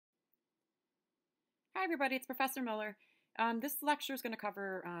Hi, everybody. It's Professor Miller. This lecture is going to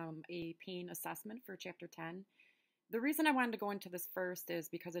cover a pain assessment for Chapter 10. The reason I wanted to go into this first is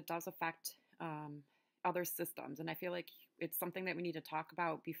because it does affect other systems, and I feel like it's something that we need to talk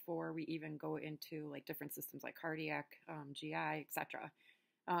about before we even go into like different systems like cardiac, GI, etc.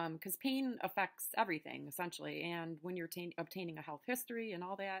 Because pain affects everything essentially, and when you're obtaining a health history and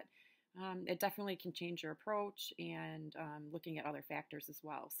all that, it definitely can change your approach and looking at other factors as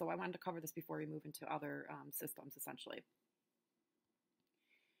well. So I wanted to cover this before we move into other systems essentially.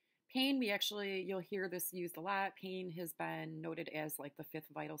 Pain, you'll hear this used a lot. Pain has been noted as like the fifth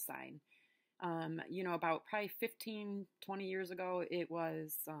vital sign. About probably 15, 20 years ago,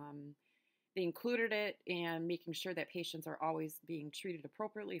 they included it in making sure that patients are always being treated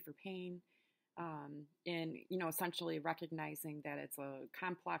appropriately for pain. Essentially recognizing that it's a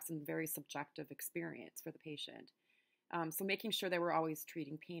complex and very subjective experience for the patient. So making sure that we're always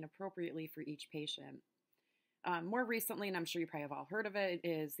treating pain appropriately for each patient. More recently, and I'm sure you probably have all heard of it,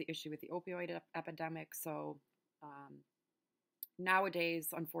 is the issue with the opioid epidemic. So nowadays,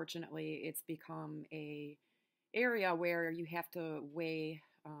 unfortunately, it's become a area where you have to weigh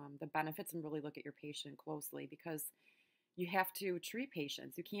the benefits and really look at your patient closely because you have to treat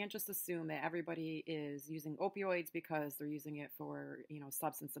patients. You can't just assume that everybody is using opioids because they're using it for,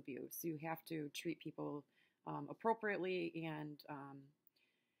 substance abuse. You have to treat people appropriately and,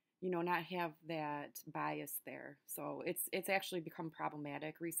 not have that bias there. So it's actually become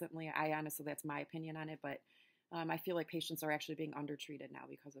problematic recently. That's my opinion on it, but I feel like patients are actually being undertreated now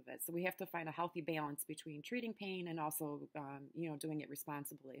because of it. So we have to find a healthy balance between treating pain and also, doing it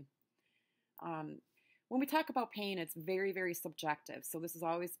responsibly. When we talk about pain, it's very, very subjective. So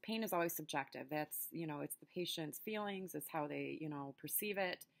pain is always subjective. It's the patient's feelings, it's how they, perceive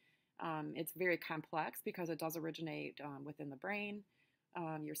it. It's very complex because it does originate within the brain,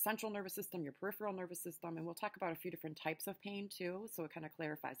 your central nervous system, your peripheral nervous system, and we'll talk about a few different types of pain too, so it kind of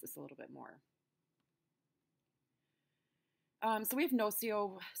clarifies this a little bit more. So we have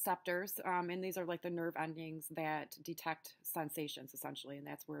nociceptors, and these are like the nerve endings that detect sensations, essentially, and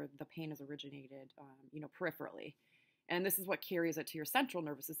that's where the pain is originated, peripherally. And this is what carries it to your central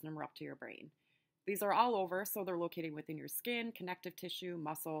nervous system or up to your brain. These are all over, so they're located within your skin, connective tissue,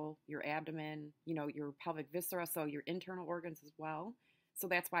 muscle, your abdomen, your pelvic viscera, so your internal organs as well. So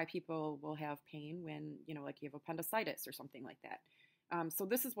that's why people will have pain when, like you have appendicitis or something like that. So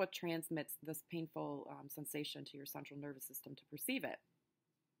this is what transmits this painful sensation to your central nervous system to perceive it.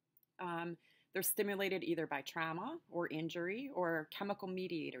 They're stimulated either by trauma or injury or chemical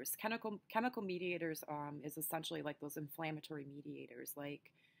mediators. Chemical mediators is essentially like those inflammatory mediators like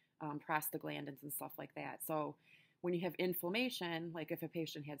prostaglandins and stuff like that. So when you have inflammation, like if a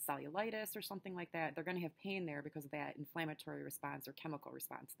patient had cellulitis or something like that, they're going to have pain there because of that inflammatory response or chemical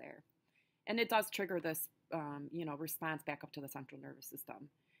response there. And it does trigger this, response back up to the central nervous system.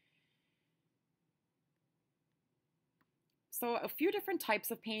 So a few different types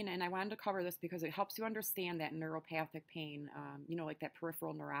of pain, and I wanted to cover this because it helps you understand that neuropathic pain, like that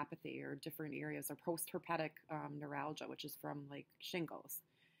peripheral neuropathy or different areas, or post-herpetic neuralgia, which is from like shingles.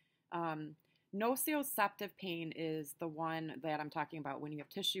 Nociceptive pain is the one that I'm talking about when you have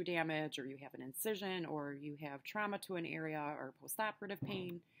tissue damage or you have an incision or you have trauma to an area or postoperative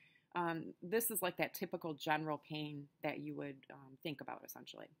pain. This is like that typical general pain that you would think about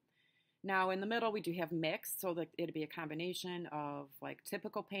essentially. Now in the middle we do have mixed, so that it'd be a combination of like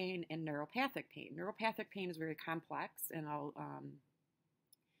typical pain and neuropathic pain. Neuropathic pain is very complex, and I'll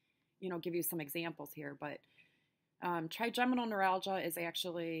give you some examples here, but trigeminal neuralgia is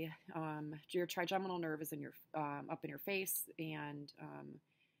actually your trigeminal nerve is in your up in your face, and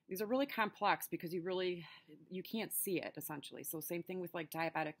these are really complex because you can't see it essentially. So same thing with like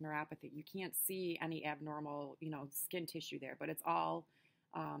diabetic neuropathy. You can't see any abnormal, skin tissue there, but it's all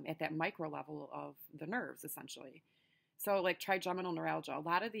at that micro level of the nerves essentially. So like trigeminal neuralgia, a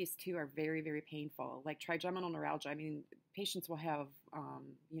lot of these too are very, very painful. Like trigeminal neuralgia, I mean, patients will have,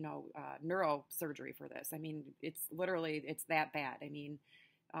 neurosurgery for this. I mean, it's that bad. I mean,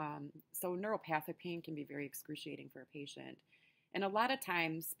 so neuropathic pain can be very excruciating for a patient. And a lot of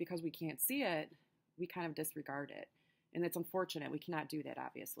times, because we can't see it, we kind of disregard it. And it's unfortunate. We cannot do that,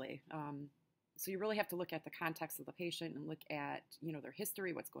 obviously. So you really have to look at the context of the patient and look at, their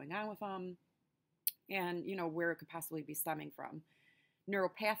history, what's going on with them, and, where it could possibly be stemming from.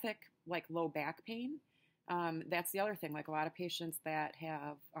 Neuropathic, like low back pain, that's the other thing. Like a lot of patients that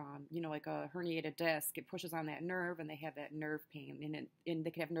have, like a herniated disc, it pushes on that nerve and they have that nerve pain. And they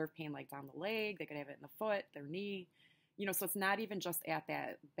could have nerve pain like down the leg, they could have it in the foot, their knee. So it's not even just at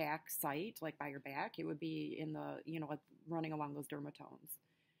that back site, like by your back. It would be in the, like running along those dermatomes.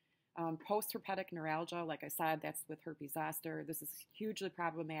 Post-herpetic neuralgia, like I said, that's with herpes zoster. This is hugely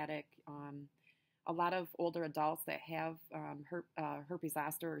problematic. A lot of older adults that have herpes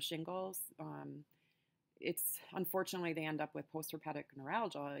zoster or shingles, it's unfortunately they end up with post-herpetic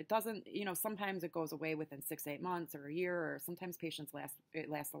neuralgia. It doesn't, sometimes it goes away within 6 to 8 months or a year, or sometimes it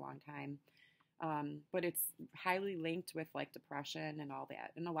lasts a long time. But it's highly linked with like depression and all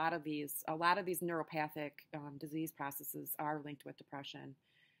that. And a lot of these neuropathic disease processes are linked with depression.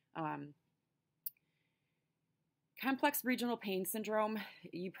 Um, Complex regional pain syndrome,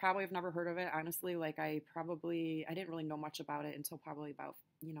 you probably have never heard of it, honestly. Like I didn't really know much about it until probably about,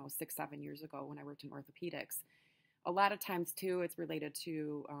 6, 7 years ago when I worked in orthopedics. A lot of times too, it's related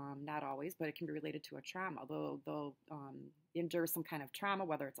to, not always, but it can be related to a trauma. They'll endure some kind of trauma,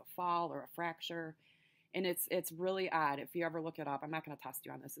 whether it's a fall or a fracture. And it's really odd. If you ever look it up, I'm not going to test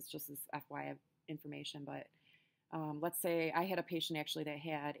you on this. It's just this FYI information. But let's say I had a patient actually that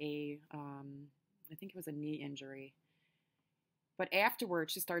had I think it was a knee injury. But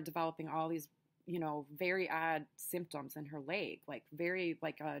afterwards, she started developing all these, very odd symptoms in her leg, like very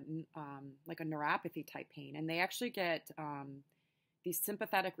like a neuropathy type pain, and they actually get these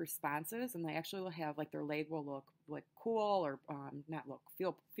sympathetic responses, and they actually will have like their leg will look like cool or not look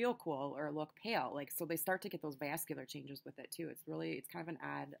feel cool or look pale, like so they start to get those vascular changes with it too. It's kind of an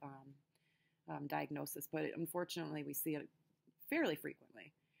odd diagnosis, but unfortunately we see it fairly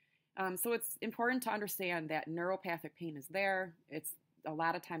frequently. So it's important to understand that neuropathic pain is there. It's a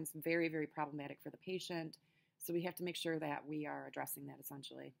lot of times very, very problematic for the patient. So we have to make sure that we are addressing that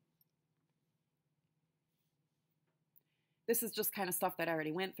essentially. This is just kind of stuff that I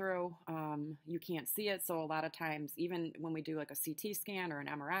already went through. You can't see it. So a lot of times, even when we do like a CT scan or an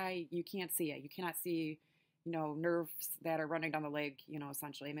MRI, you can't see it. You cannot see, nerves that are running down the leg,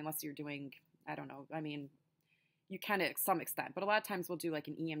 essentially. I mean, unless you're doing, I don't know. I mean, you can to some extent, but a lot of times we'll do like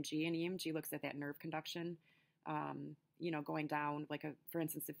an EMG, and EMG looks at that nerve conduction, going down. Like for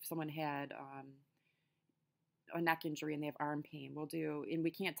instance, if someone had a neck injury and they have arm pain, and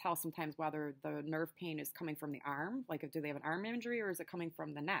we can't tell sometimes whether the nerve pain is coming from the arm, like do they have an arm injury or is it coming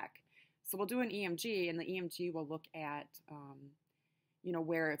from the neck? So we'll do an EMG, and the EMG will look at,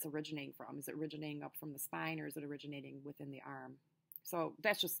 where it's originating from. Is it originating up from the spine, or is it originating within the arm? So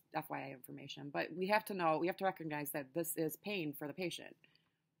that's just FYI information. But we have to recognize that this is pain for the patient.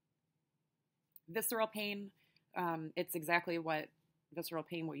 Visceral pain, it's exactly what visceral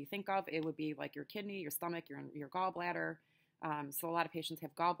pain, what you think of. It would be like your kidney, your stomach, your gallbladder. So a lot of patients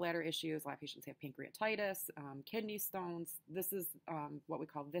have gallbladder issues. A lot of patients have pancreatitis, kidney stones. This is what we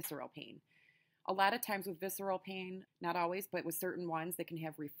call visceral pain. A lot of times with visceral pain, not always, but with certain ones, they can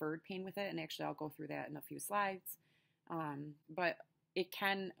have referred pain with it. And actually, I'll go through that in a few slides. But it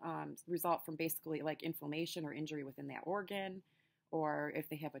can result from basically like inflammation or injury within that organ, or if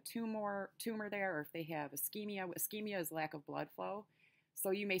they have a tumor there, or if they have ischemia. Ischemia is lack of blood flow. So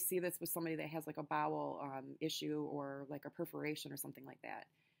you may see this with somebody that has like a bowel issue or like a perforation or something like that.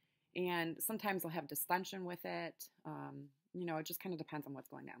 And sometimes they'll have distension with it. It just kind of depends on what's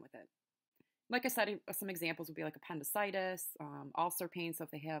going on with it. Like I said, some examples would be like appendicitis, ulcer pain. So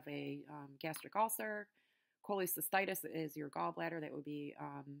if they have a gastric ulcer, cholecystitis is your gallbladder. That would be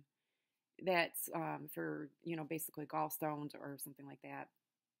that's for basically gallstones or something like that.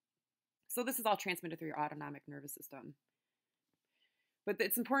 So this is all transmitted through your autonomic nervous system. But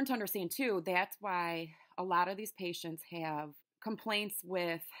it's important to understand too, that's why a lot of these patients have complaints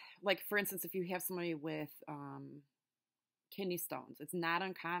with, like for instance, if you have somebody with kidney stones, it's not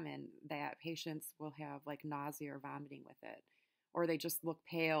uncommon that patients will have like nausea or vomiting with it, or they just look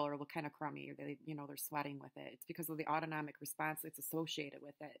pale or look kind of crummy, or they're sweating with it. It's because of the autonomic response that's associated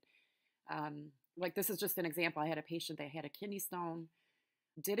with it. Like this is just an example. I had a patient that had a kidney stone,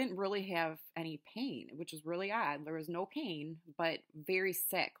 didn't really have any pain, which is really odd. There was no pain, but very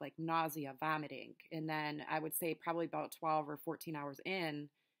sick, like nausea, vomiting. And then I would say probably about 12 or 14 hours in,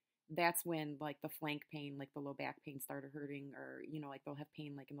 that's when like the flank pain, like the low back pain started hurting, or, like they'll have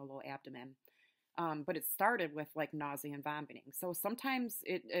pain like in the low abdomen. But it started with like nausea and vomiting. So sometimes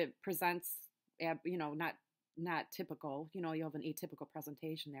it presents, not typical, you have an atypical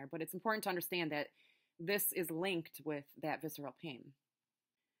presentation there, but it's important to understand that this is linked with that visceral pain.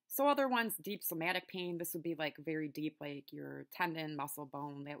 So other ones, deep somatic pain, this would be like very deep, like your tendon, muscle,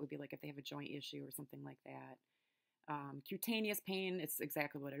 bone. That would be like if they have a joint issue or something like that. Cutaneous pain, it's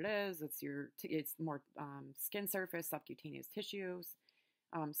exactly what it is. It's more skin surface, subcutaneous tissues.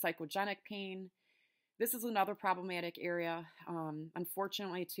 Psychogenic pain. This is another problematic area,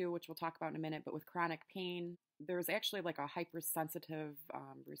 unfortunately too, which we'll talk about in a minute, but with chronic pain, there's actually like a hypersensitive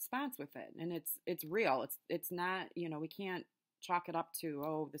response with it. And it's real. It's not, we can't chalk it up to,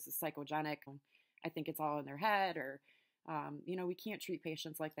 oh, this is psychogenic. I think it's all in their head, or, we can't treat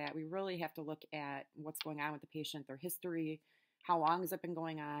patients like that. We really have to look at what's going on with the patient, their history, how long has it been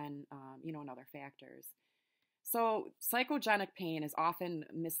going on, and other factors. So psychogenic pain is often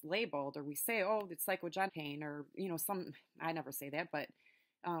mislabeled, or we say, oh, it's psychogenic pain, or, I never say that, but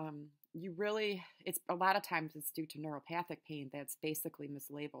it's a lot of times it's due to neuropathic pain that's basically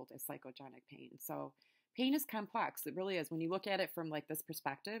mislabeled as psychogenic pain. So pain is complex. It really is. When you look at it from like this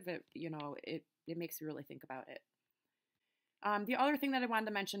perspective, it makes you really think about it. The other thing that I wanted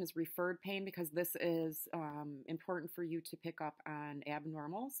to mention is referred pain, because this is important for you to pick up on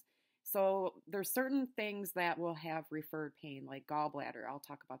abnormals. So there's certain things that will have referred pain, like gallbladder. I'll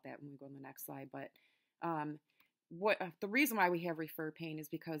talk about that when we go on the next slide. But the reason why we have referred pain is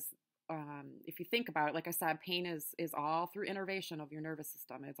because if you think about it, like I said, pain is all through innervation of your nervous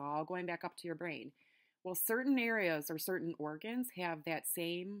system. It's all going back up to your brain. Well, certain areas or certain organs have that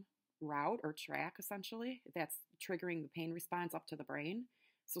same route or track, essentially, that's triggering the pain response up to the brain.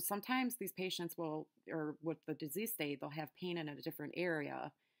 So sometimes these patients will, or with the disease state, they'll have pain in a different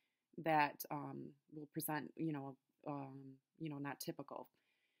area that will present, not typical.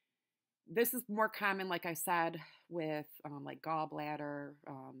 This is more common, like I said, with like gallbladder,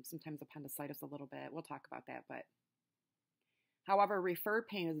 sometimes appendicitis a little bit. We'll talk about that. But however, referred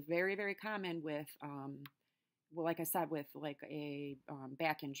pain is very, very common with, like I said, with like a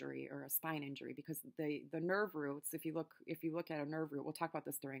back injury or a spine injury, because the nerve roots, if you look at a nerve root, we'll talk about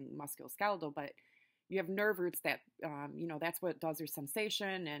this during musculoskeletal, but you have nerve roots that, that's what does your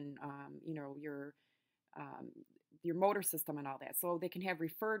sensation and, your motor system and all that. So they can have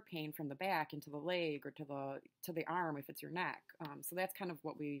referred pain from the back into the leg or to the arm if it's your neck. So that's kind of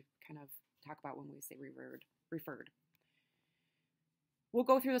what we kind of talk about when we say referred. We'll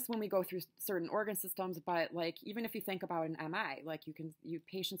go through this when we go through certain organ systems, but like even if you think about an MI, like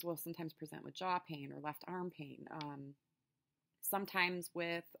patients will sometimes present with jaw pain or left arm pain. Sometimes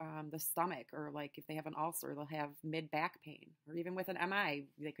with the stomach, or like if they have an ulcer, they'll have mid-back pain, or even with an MI,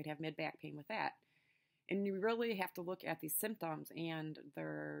 they could have mid-back pain with that. And you really have to look at these symptoms and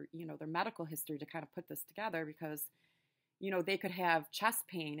their medical history to kind of put this together, because, they could have chest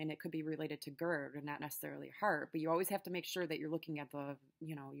pain and it could be related to GERD and not necessarily heart, but you always have to make sure that you're looking at the,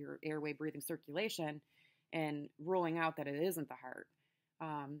 your airway, breathing, circulation, and ruling out that it isn't the heart.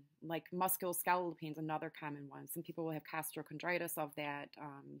 Like musculoskeletal pain is another common one. Some people will have costochondritis of that,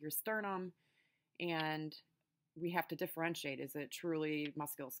 your sternum, and we have to differentiate. Is it truly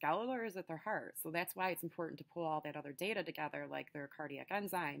musculoskeletal or is it their heart? So that's why it's important to pull all that other data together, like their cardiac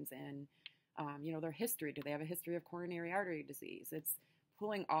enzymes and, their history. Do they have a history of coronary artery disease? It's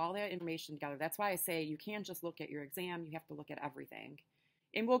pulling all that information together. That's why I say you can't just look at your exam. You have to look at everything.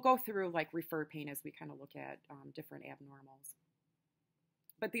 And we'll go through like referred pain as we kind of look at different abnormals.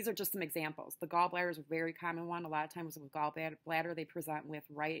 But these are just some examples. The gallbladder is a very common one. A lot of times with gallbladder, they present with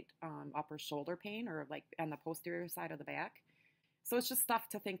right upper shoulder pain, or like on the posterior side of the back. So it's just stuff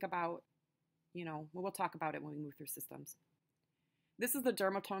to think about. We'll talk about it when we move through systems. This is the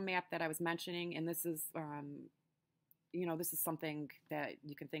dermatome map that I was mentioning, and this is, this is something that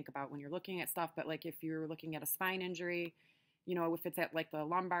you can think about when you're looking at stuff. But like if you're looking at a spine injury, if it's at like the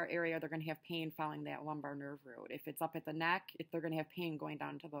lumbar area, they're going to have pain following that lumbar nerve root. If it's up at the neck, they're going to have pain going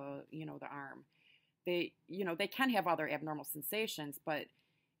down to the, the arm. They can have other abnormal sensations, but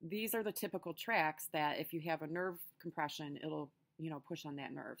these are the typical tracks that if you have a nerve compression, it'll, push on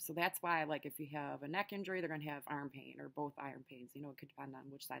that nerve. So that's why, like, if you have a neck injury, they're going to have arm pain or both arm pains. It could depend on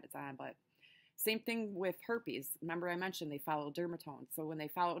which side it's on, but same thing with herpes. Remember I mentioned they follow dermatomes. So when they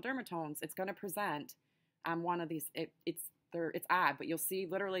follow dermatomes, it's going to present on one of these, it's odd, but you'll see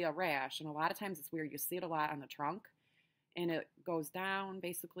literally a rash, and a lot of times it's weird. You see it a lot on the trunk, and it goes down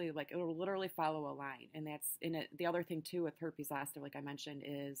basically, like it'll literally follow a line. And that's in it. The other thing too with herpes zoster, like I mentioned,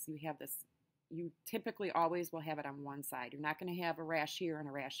 is you typically always will have it on one side. You're not going to have a rash here and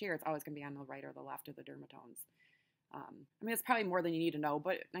a rash here. It's always going to be on the right or the left of the dermatomes. It's probably more than you need to know,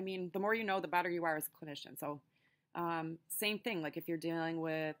 but the more you know, the better you are as a clinician. So same thing, like if you're dealing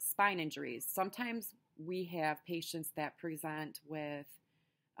with spine injuries, sometimes we have patients that present with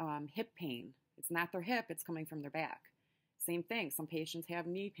hip pain. It's not their hip, it's coming from their back. Same thing, some patients have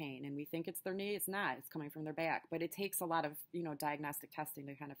knee pain and we think it's their knee. It's not, it's coming from their back. But it takes a lot of diagnostic testing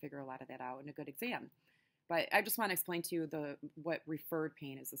to kind of figure a lot of that out in a good exam. But I just want to explain to you what referred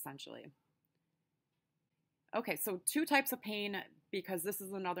pain is essentially. Okay, so two types of pain, because this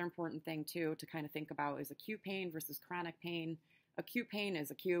is another important thing too to kind of think about, is acute pain versus chronic pain. Acute pain is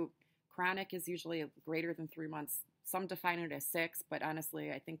acute. Chronic is usually greater than 3 months. Some define it as 6, but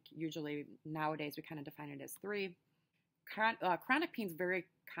honestly, I think usually nowadays we kind of define it as 3. Chronic pain is very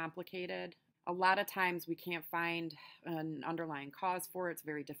complicated. A lot of times we can't find an underlying cause for it. It's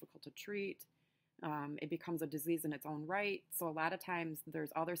very difficult to treat. It becomes a disease in its own right. So a lot of times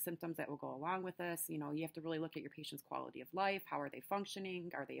there's other symptoms that will go along with this. You know, you have to really look at your patient's quality of life. How are they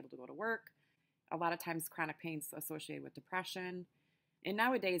functioning? Are they able to go to work? A lot of times chronic pain is associated with depression. And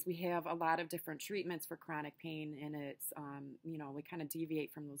nowadays we have a lot of different treatments for chronic pain, and it's, we kind of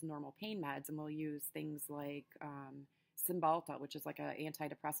deviate from those normal pain meds, and we'll use things like Cymbalta, which is like an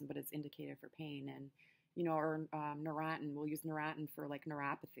antidepressant, but it's indicated for pain, and, or Neurontin. We'll use Neurontin for like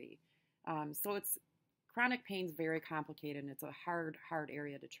neuropathy. So it's chronic pain is very complicated, and it's a hard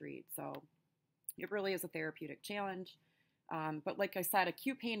area to treat. So it really is a therapeutic challenge. But like I said,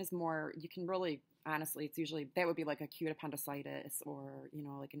 acute pain is more, you can really, honestly, it's usually, that would be like acute appendicitis or,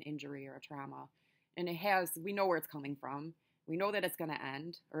 like an injury or a trauma. And we know where it's coming from. We know that it's going to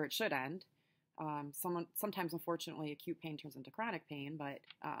end, or it should end. Sometimes, unfortunately, acute pain turns into chronic pain, but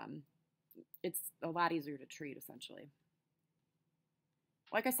it's a lot easier to treat, essentially.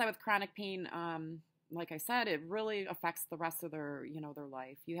 Like I said, with chronic pain, like I said, it really affects the rest of their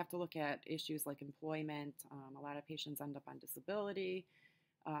life. You have to look at issues like employment. A lot of patients end up on disability.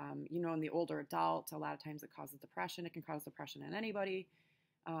 In the older adult, a lot of times it causes depression. It can cause depression in anybody.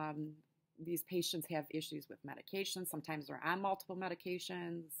 These patients have issues with medications. Sometimes they're on multiple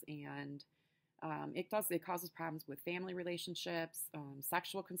medications, and it causes problems with family relationships,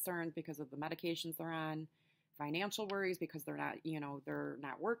 sexual concerns because of the medications they're on, financial worries because they're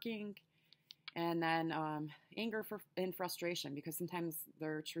not working. And then anger and frustration because sometimes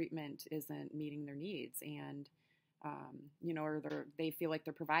their treatment isn't meeting their needs, and or they feel like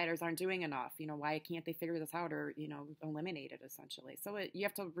their providers aren't doing enough. Why can't they figure this out or eliminate it, essentially? So you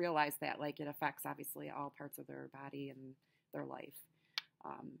have to realize that it affects obviously all parts of their body and their life.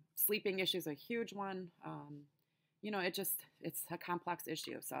 Sleeping issues are a huge one. It's a complex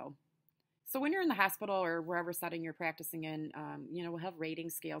issue. So when you're in the hospital or wherever setting you're practicing in, we'll have rating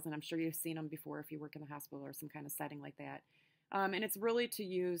scales, and I'm sure you've seen them before if you work in the hospital or some kind of setting like that. And it's really to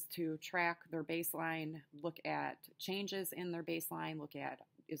use to track their baseline, look at changes in their baseline, look at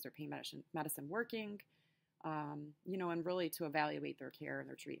is their pain medicine working, and really to evaluate their care and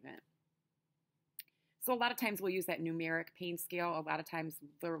their treatment. So a lot of times we'll use that numeric pain scale. A lot of times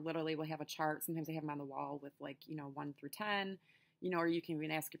we'll have a chart. Sometimes they have them on the wall with 1 through 10. Or you can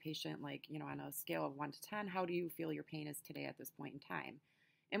even ask your patient, on a scale of 1 to 10, how do you feel your pain is today at this point in time?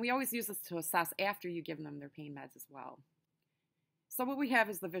 And we always use this to assess after you give them their pain meds as well. So what we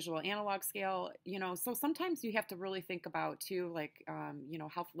have is the visual analog scale. So sometimes you have to really think about, too,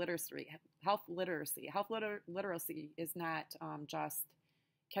 health literacy. Health literacy is not just,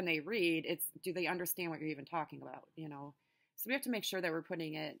 can they read? It's, do they understand what you're even talking about, So we have to make sure that we're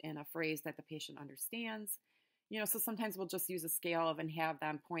putting it in a phrase that the patient understands. So sometimes we'll just use a scale and have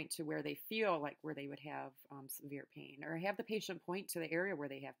them point to where they feel like where they would have severe pain, or have the patient point to the area where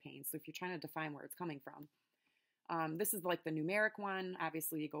they have pain. So if you're trying to define where it's coming from, this is like the numeric one.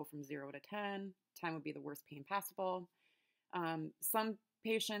 Obviously, you go from 0 to 10. 10 would be the worst pain possible. Some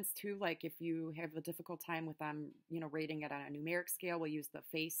patients too, if you have a difficult time with them, rating it on a numeric scale, we'll use the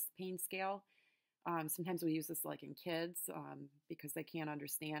face pain scale. Sometimes we use this in kids because they can't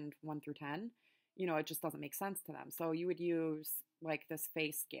understand 1 through 10. It just doesn't make sense to them. So you would use this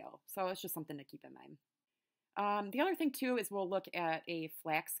face scale. So it's just something to keep in mind. The other thing too is we'll look at a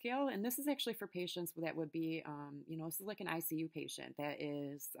FLAC scale, and this is actually for patients that would be, this is like an ICU patient that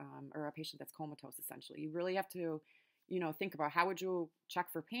is, or a patient that's comatose essentially. You really have to, think about how would you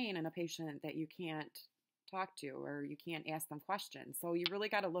check for pain in a patient that you can't talk to or you can't ask them questions. So you really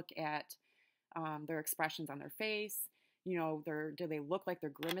got to look at their expressions on their face. Do they look like they're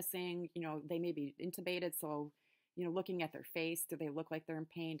grimacing? They may be intubated, so, looking at their face, do they look like they're in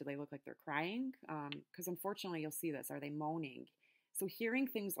pain? Do they look like they're crying? Because unfortunately, you'll see this. Are they moaning? So hearing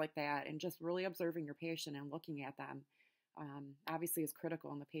things like that and just really observing your patient and looking at them, obviously is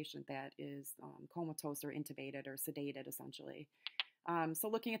critical in the patient that is comatose or intubated or sedated, essentially. So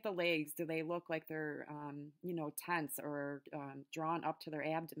looking at the legs, do they look like they're, tense or drawn up to their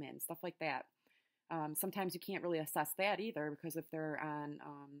abdomen, stuff like that. Sometimes you can't really assess that either because if they're on,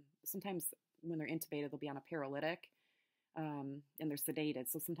 sometimes when they're intubated, they'll be on a paralytic and they're sedated.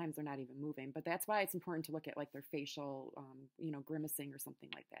 So sometimes they're not even moving. But that's why it's important to look at their facial, grimacing or something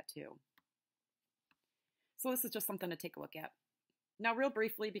like that too. So this is just something to take a look at. Now, real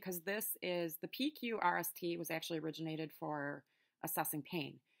briefly, because this is the PQRST was actually originated for assessing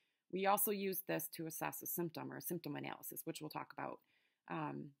pain. We also use this to assess a symptom or a symptom analysis, which we'll talk about.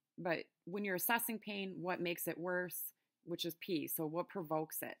 But when you're assessing pain, what makes it worse, which is P, so what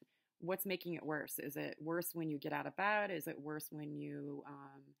provokes it? What's making it worse? Is it worse when you get out of bed? Is it worse when you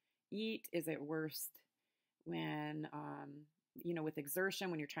eat? Is it worse when, with exertion,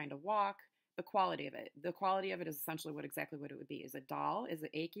 when you're trying to walk? The quality of it. The quality of it is essentially exactly what it would be. Is it dull? Is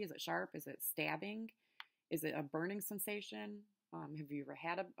it achy? Is it sharp? Is it stabbing? Is it a burning sensation? Have you ever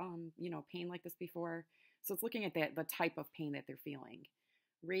had a, pain like this before? So it's looking at the type of pain that they're feeling.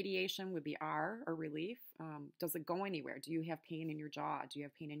 Radiation would be R, or relief. Does it go anywhere? Do you have pain in your jaw? Do you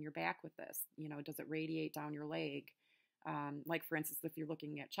have pain in your back with this? Does it radiate down your leg? Like for instance, if you're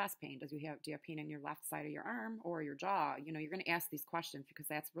looking at chest pain, do you have pain in your left side of your arm or your jaw? You're going to ask these questions because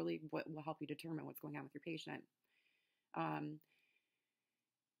that's really what will help you determine what's going on with your patient.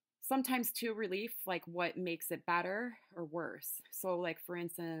 Sometimes too, relief, like what makes it better or worse. So like for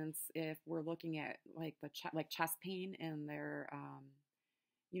instance, if we're looking at like like chest pain and they're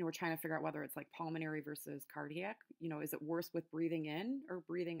we're trying to figure out whether it's like pulmonary versus cardiac. Is it worse with breathing in or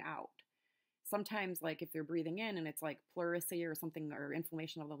breathing out? Sometimes, like if they're breathing in and it's like pleurisy or something, or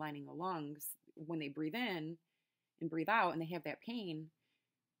inflammation of the lining of the lungs, when they breathe in and breathe out and they have that pain,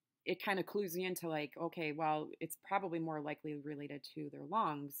 it kind of clues you into like, okay, well, it's probably more likely related to their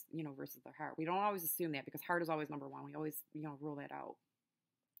lungs, versus their heart. We don't always assume that because heart is always number one. We always, rule that out.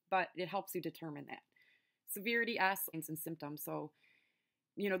 But it helps you determine that. Severity, S, and symptoms. So,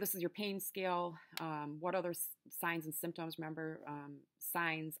 this is your pain scale. What other signs and symptoms? Remember,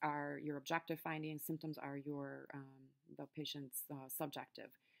 signs are your objective findings. Symptoms are the patient's subjective.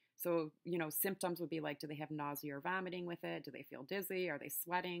 So, symptoms would be like, do they have nausea or vomiting with it? Do they feel dizzy? Are they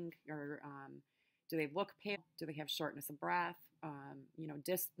sweating? Or do they look pale? Do they have shortness of breath?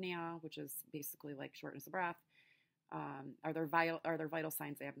 Dyspnea, which is basically like shortness of breath. Are their vital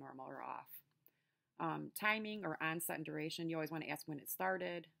signs abnormal or off? Timing or onset and duration, you always want to ask when it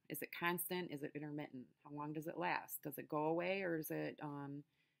started. Is it constant? Is it intermittent? How long does it last? Does it go away, or does it,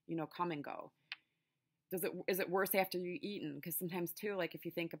 come and go? Is it worse after you've eaten? Because sometimes too, like if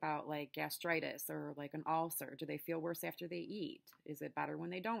you think about like gastritis or like an ulcer, do they feel worse after they eat? Is it better when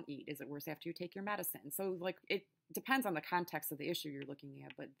they don't eat? Is it worse after you take your medicine? So like it depends on the context of the issue you're looking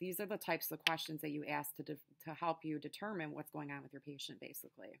at, but these are the types of questions that you ask to help you determine what's going on with your patient,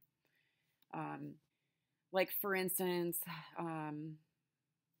 basically. Like for instance,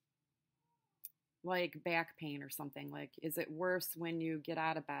 like back pain or something. Like, is it worse when you get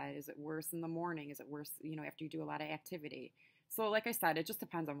out of bed? Is it worse in the morning? Is it worse, after you do a lot of activity? So like I said, it just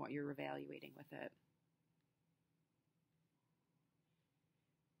depends on what you're evaluating with it.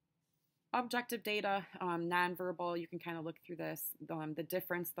 Objective data, nonverbal, you can kind of look through this. The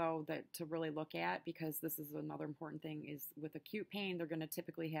difference, though, that to really look at, because this is another important thing, is with acute pain, they're going to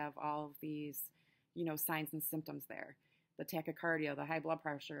typically have all of these, signs and symptoms there. The tachycardia, the high blood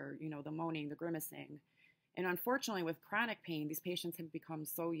pressure, the moaning, the grimacing. And unfortunately, with chronic pain, these patients have become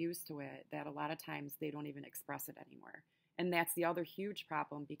so used to it that a lot of times they don't even express it anymore. And that's the other huge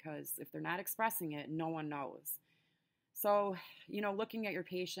problem, because if they're not expressing it, no one knows. So, looking at your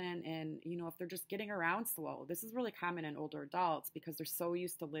patient and, if they're just getting around slow, this is really common in older adults because they're so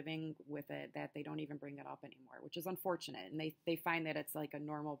used to living with it that they don't even bring it up anymore, which is unfortunate. And they find that it's like a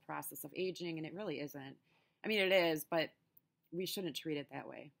normal process of aging, and it really isn't. I mean, it is, but we shouldn't treat it that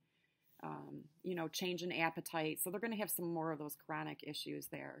way. Change in appetite. So they're going to have some more of those chronic issues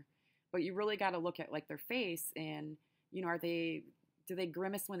there. But you really got to look at like their face and, do they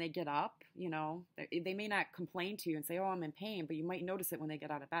grimace when they get up? They may not complain to you and say, oh, I'm in pain, but you might notice it when they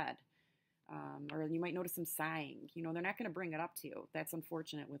get out of bed. Or you might notice them sighing. They're not going to bring it up to you. That's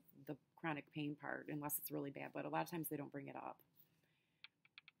unfortunate with the chronic pain part, unless it's really bad. But a lot of times they don't bring it up.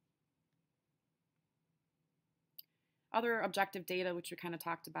 Other objective data, which we kind of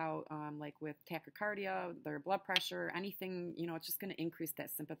talked about, like with tachycardia, their blood pressure, anything, it's just going to increase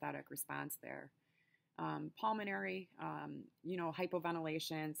that sympathetic response there. Pulmonary,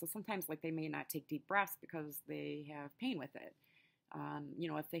 hypoventilation. So sometimes like they may not take deep breaths because they have pain with it.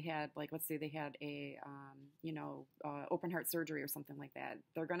 If they had, like, let's say they had a, open heart surgery or something like that,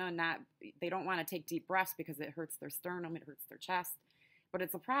 they don't want to take deep breaths because it hurts their sternum, it hurts their chest. But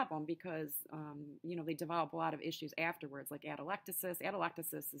it's a problem because, they develop a lot of issues afterwards, like atelectasis.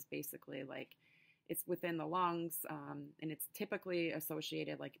 Atelectasis is basically like, it's within the lungs, and it's typically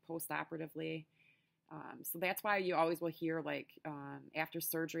associated like post-operatively. So that's why you always will hear like after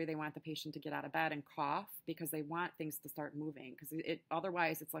surgery, they want the patient to get out of bed and cough because they want things to start moving, because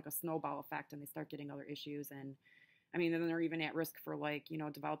otherwise it's like a snowball effect and they start getting other issues. And I mean, then they're even at risk for like,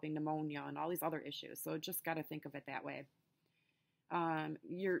 developing pneumonia and all these other issues. So just got to think of it that way.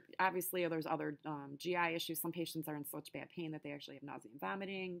 Obviously there's other GI issues. Some patients are in such bad pain that they actually have nausea and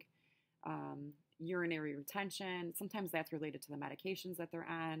vomiting, urinary retention. Sometimes that's related to the medications that they're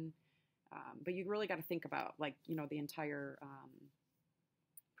on. But you really got to think about like, the entire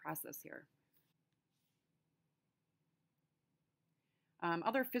process here.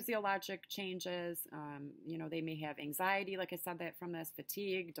 Other physiologic changes, they may have anxiety, like I said, that from this,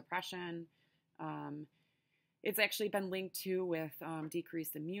 fatigue, depression. Um, it's actually been linked to with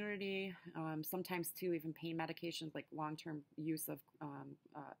decreased immunity. Sometimes too, even pain medications, like long-term use of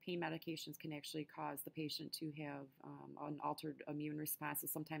pain medications can actually cause the patient to have an altered immune response. So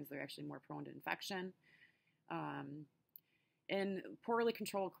sometimes they're actually more prone to infection. Um, and poorly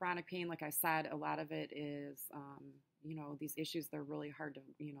controlled chronic pain, like I said, a lot of it is, these issues, they're really hard to,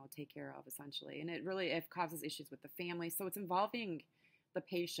 take care of essentially. And it causes issues with the family. So it's involving the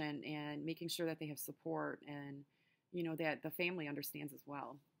patient and making sure that they have support and, that the family understands as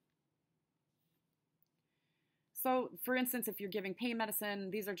well. So, for instance, if you're giving pain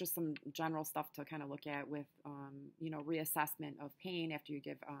medicine, these are just some general stuff to kind of look at with, reassessment of pain after you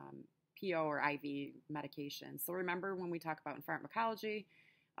give PO or IV medication. So remember when we talk about in pharmacology,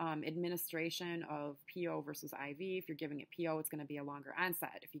 administration of PO versus IV. If you're giving it PO, it's going to be a longer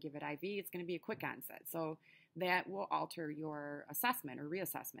onset. If you give it IV, it's going to be a quick onset. So that will alter your assessment or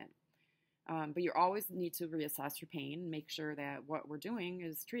reassessment. But you always need to reassess your pain, make sure that what we're doing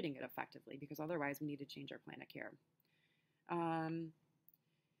is treating it effectively, because otherwise we need to change our plan of care.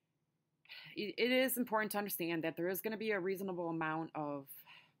 It is important to understand that there is going to be a reasonable amount of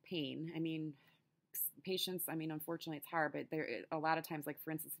pain. I mean, patients, unfortunately it's hard, but a lot of times, like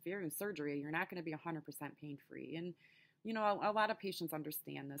for instance, if you're in surgery, you're not going to be 100% pain free. And, a lot of patients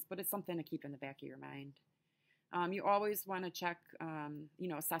understand this, but it's something to keep in the back of your mind. You always want to check,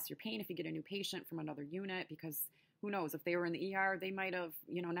 assess your pain if you get a new patient from another unit, because who knows, if they were in the ER, they might have,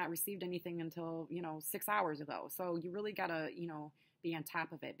 not received anything until, 6 hours ago. So you really got to, be on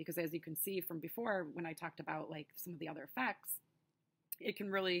top of it, because as you can see from before, when I talked about like some of the other effects, it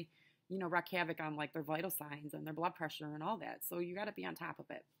can really, wreak havoc on like their vital signs and their blood pressure and all that. So you got to be on top of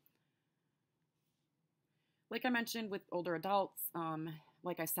it. Like I mentioned with older adults,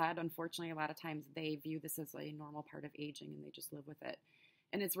 like I said, unfortunately, a lot of times they view this as a normal part of aging and they just live with it.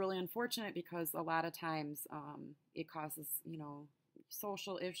 And it's really unfortunate because a lot of times it causes,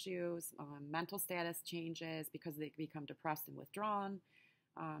 social issues, mental status changes because they become depressed and withdrawn.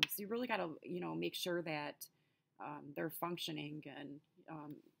 So you really got to, make sure that they're functioning and,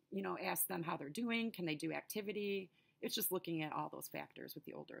 ask them how they're doing. Can they do activity? It's just looking at all those factors with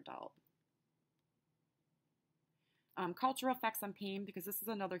the older adult. Cultural effects on pain, because this is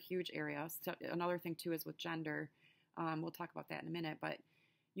another huge area. So another thing too is with gender. We'll talk about that in a minute, but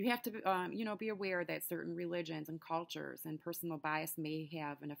you have to, be aware that certain religions and cultures and personal bias may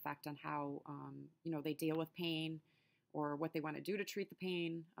have an effect on how, they deal with pain or what they want to do to treat the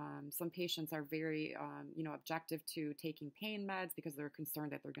pain. Some patients are very, objective to taking pain meds because they're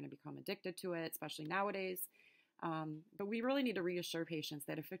concerned that they're going to become addicted to it, especially nowadays. But we really need to reassure patients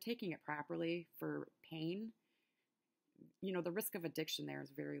that if they're taking it properly for pain, the risk of addiction there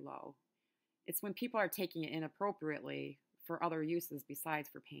is very low. It's when people are taking it inappropriately for other uses besides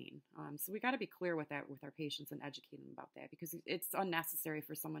for pain. So we got to be clear with that with our patients and educate them about that, because it's unnecessary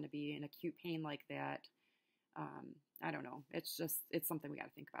for someone to be in acute pain like that. I don't know. It's something we got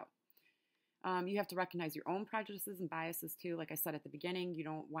to think about. You have to recognize your own prejudices and biases too. Like I said at the beginning, you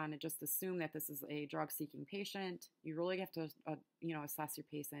don't want to just assume that this is a drug-seeking patient. You really have to, assess your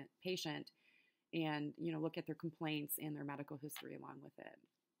patient and, look at their complaints and their medical history along with it.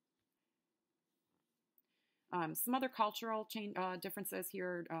 Some other cultural differences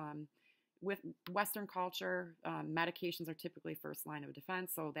here. With Western culture, medications are typically first line of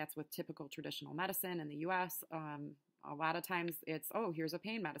defense, so that's with typical traditional medicine in the U.S. A lot of times it's, oh, here's a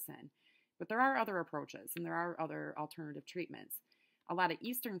pain medicine. But there are other approaches, and there are other alternative treatments. A lot of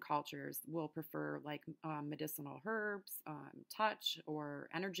Eastern cultures will prefer like medicinal herbs, touch, or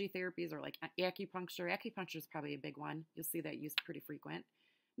energy therapies, or like acupuncture. Acupuncture is probably a big one. You'll see that used pretty frequent.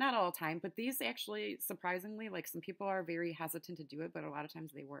 Not all the time, but these actually, surprisingly, like some people are very hesitant to do it, but a lot of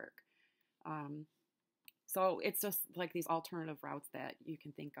times they work. So it's just like these alternative routes that you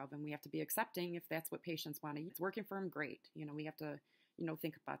can think of, and we have to be accepting if that's what patients want to use. It's working for them, great. We have to,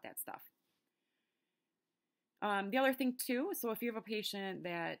 think about that stuff. The other thing too, so if you have a patient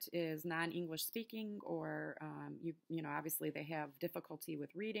that is non-English speaking, or obviously they have difficulty with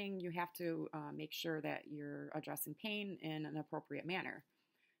reading, you have to make sure that you're addressing pain in an appropriate manner.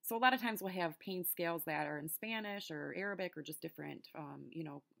 So a lot of times we'll have pain scales that are in Spanish or Arabic or just different,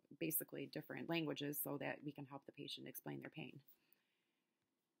 basically different languages, so that we can help the patient explain their pain.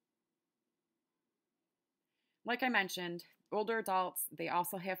 Like I mentioned, older adults, they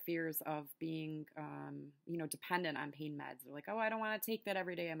also have fears of being, dependent on pain meds. They're like, oh, I don't want to take that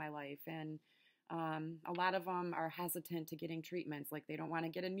every day of my life. And a lot of them are hesitant to getting treatments. Like they don't want to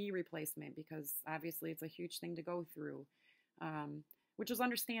get a knee replacement because obviously it's a huge thing to go through, which is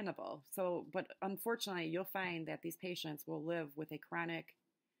understandable. So, but unfortunately, you'll find that these patients will live with a chronic,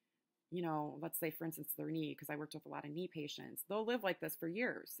 let's say for instance, their knee, because I worked with a lot of knee patients. They'll live like this for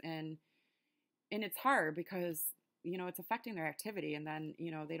years. And it's hard because, it's affecting their activity and then,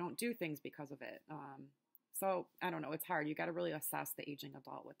 they don't do things because of it. So I don't know, it's hard. You got to really assess the aging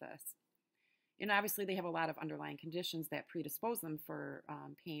adult with this. And obviously they have a lot of underlying conditions that predispose them for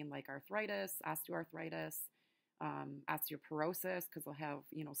pain like arthritis, osteoarthritis, osteoporosis, because they'll have,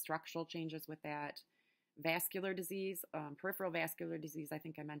 structural changes with that. Vascular disease, peripheral vascular disease, I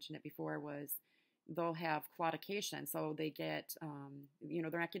think I mentioned it before, was they'll have claudication. So they get,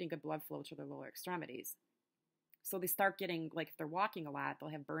 they're not getting good blood flow to their lower extremities. So they start getting, like if they're walking a lot, they'll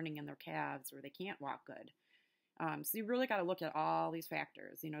have burning in their calves or they can't walk good. So you really got to look at all these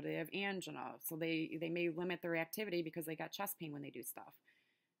factors. They have angina, so they may limit their activity because they got chest pain when they do stuff.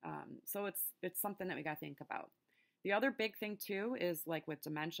 So it's something that we got to think about. The other big thing too is like with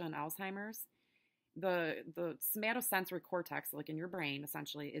dementia and Alzheimer's, the somatosensory cortex, like in your brain,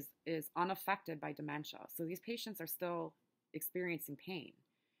 essentially is unaffected by dementia. So these patients are still experiencing pain.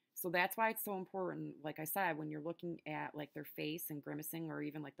 So that's why it's so important, like I said, when you're looking at like their face and grimacing or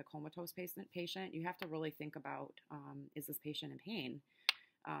even like the comatose patient, you have to really think about, is this patient in pain?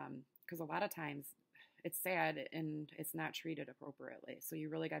 Because a lot of times it's sad and it's not treated appropriately. So you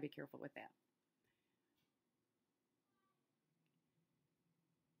really got to be careful with that.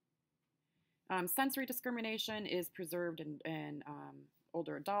 Sensory discrimination is preserved in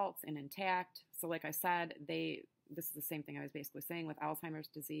older adults and intact. So like I said, this is the same thing I was basically saying with Alzheimer's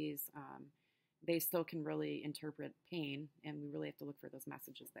disease. They still can really interpret pain, and we really have to look for those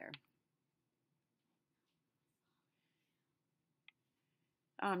messages there.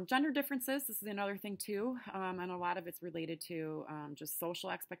 Gender differences, this is another thing too, and a lot of it's related to just social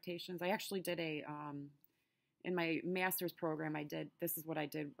expectations. I actually did in my master's program, this is what I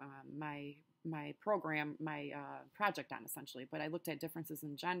did my program, my project on essentially, but I looked at differences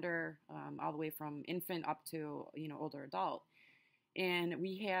in gender all the way from infant up to, older adult. And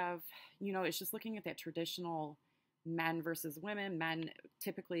we have, it's just looking at that traditional men versus women. Men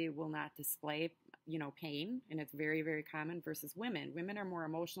typically will not display, pain, and it's very, very common versus women. Women are more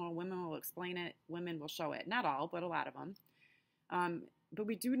emotional. Women will explain it. Women will show it. Not all, but a lot of them. But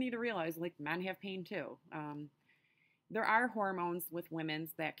we do need to realize, like, men have pain too. There are hormones with women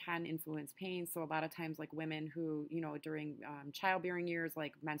that can influence pain. So a lot of times, like women who, during childbearing years,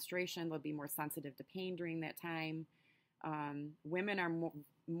 like menstruation, they'll be more sensitive to pain during that time. Women are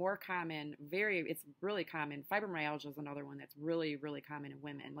more common, it's really common. Fibromyalgia is another one that's really, really common in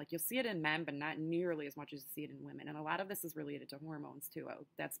women. Like you'll see it in men, but not nearly as much as you see it in women. And a lot of this is related to hormones too.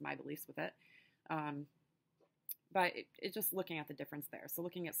 That's my beliefs with it. But it's just looking at the difference there. So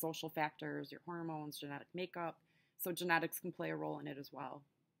looking at social factors, your hormones, genetic makeup. So genetics can play a role in it as well.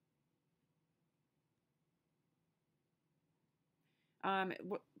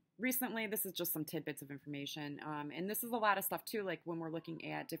 Recently, this is just some tidbits of information, and this is a lot of stuff too, like when we're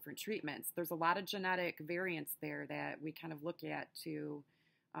looking at different treatments. There's a lot of genetic variants there that we kind of look at to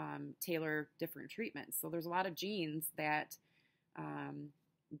tailor different treatments. So there's a lot of genes that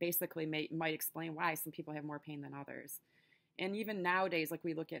basically might explain why some people have more pain than others. And even nowadays, like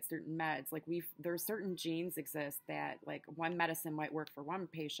we look at certain meds, like there's certain genes exist that like one medicine might work for one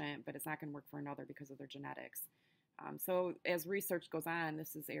patient, but it's not going to work for another because of their genetics. So as research goes on,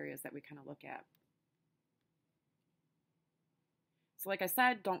 this is areas that we kind of look at. So like I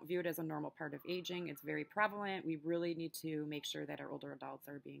said, don't view it as a normal part of aging. It's very prevalent. We really need to make sure that our older adults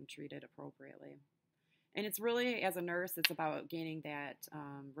are being treated appropriately. And it's really, as a nurse, it's about gaining that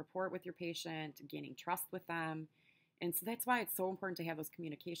rapport with your patient, gaining trust with them. And so that's why it's so important to have those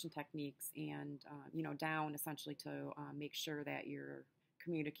communication techniques and, down essentially to make sure that you're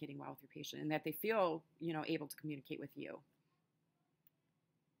communicating well with your patient and that they feel, able to communicate with you.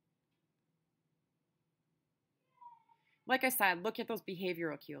 Like I said, look at those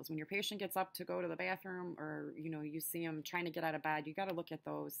behavioral cues. When your patient gets up to go to the bathroom or, you see them trying to get out of bed, you got to look at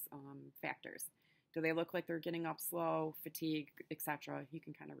those factors. Do they look like they're getting up slow, fatigue, etc.? You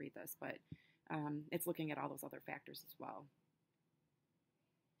can kind of read this, but it's looking at all those other factors as well.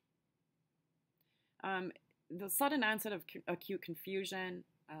 The sudden onset of acute confusion,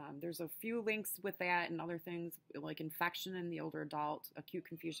 there's a few links with that and other things like infection in the older adult. Acute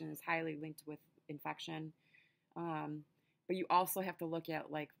confusion is highly linked with infection. But you also have to look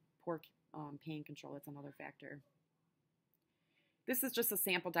at like poor pain control. That's another factor. This is just a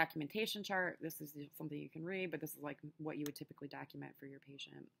sample documentation chart. This is something you can read, but this is like what you would typically document for your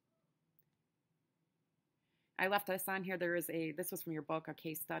patient. I left this on here. This was from your book, a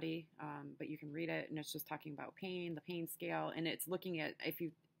case study, but you can read it, and it's just talking about pain, the pain scale, and it's looking at, if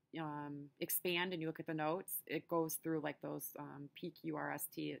you expand and you look at the notes, it goes through like those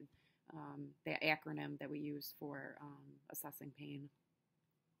PQRST, the acronym that we use for assessing pain.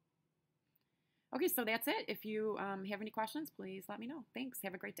 Okay, so that's it. If you have any questions, please let me know. Thanks.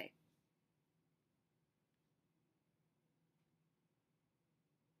 Have a great day.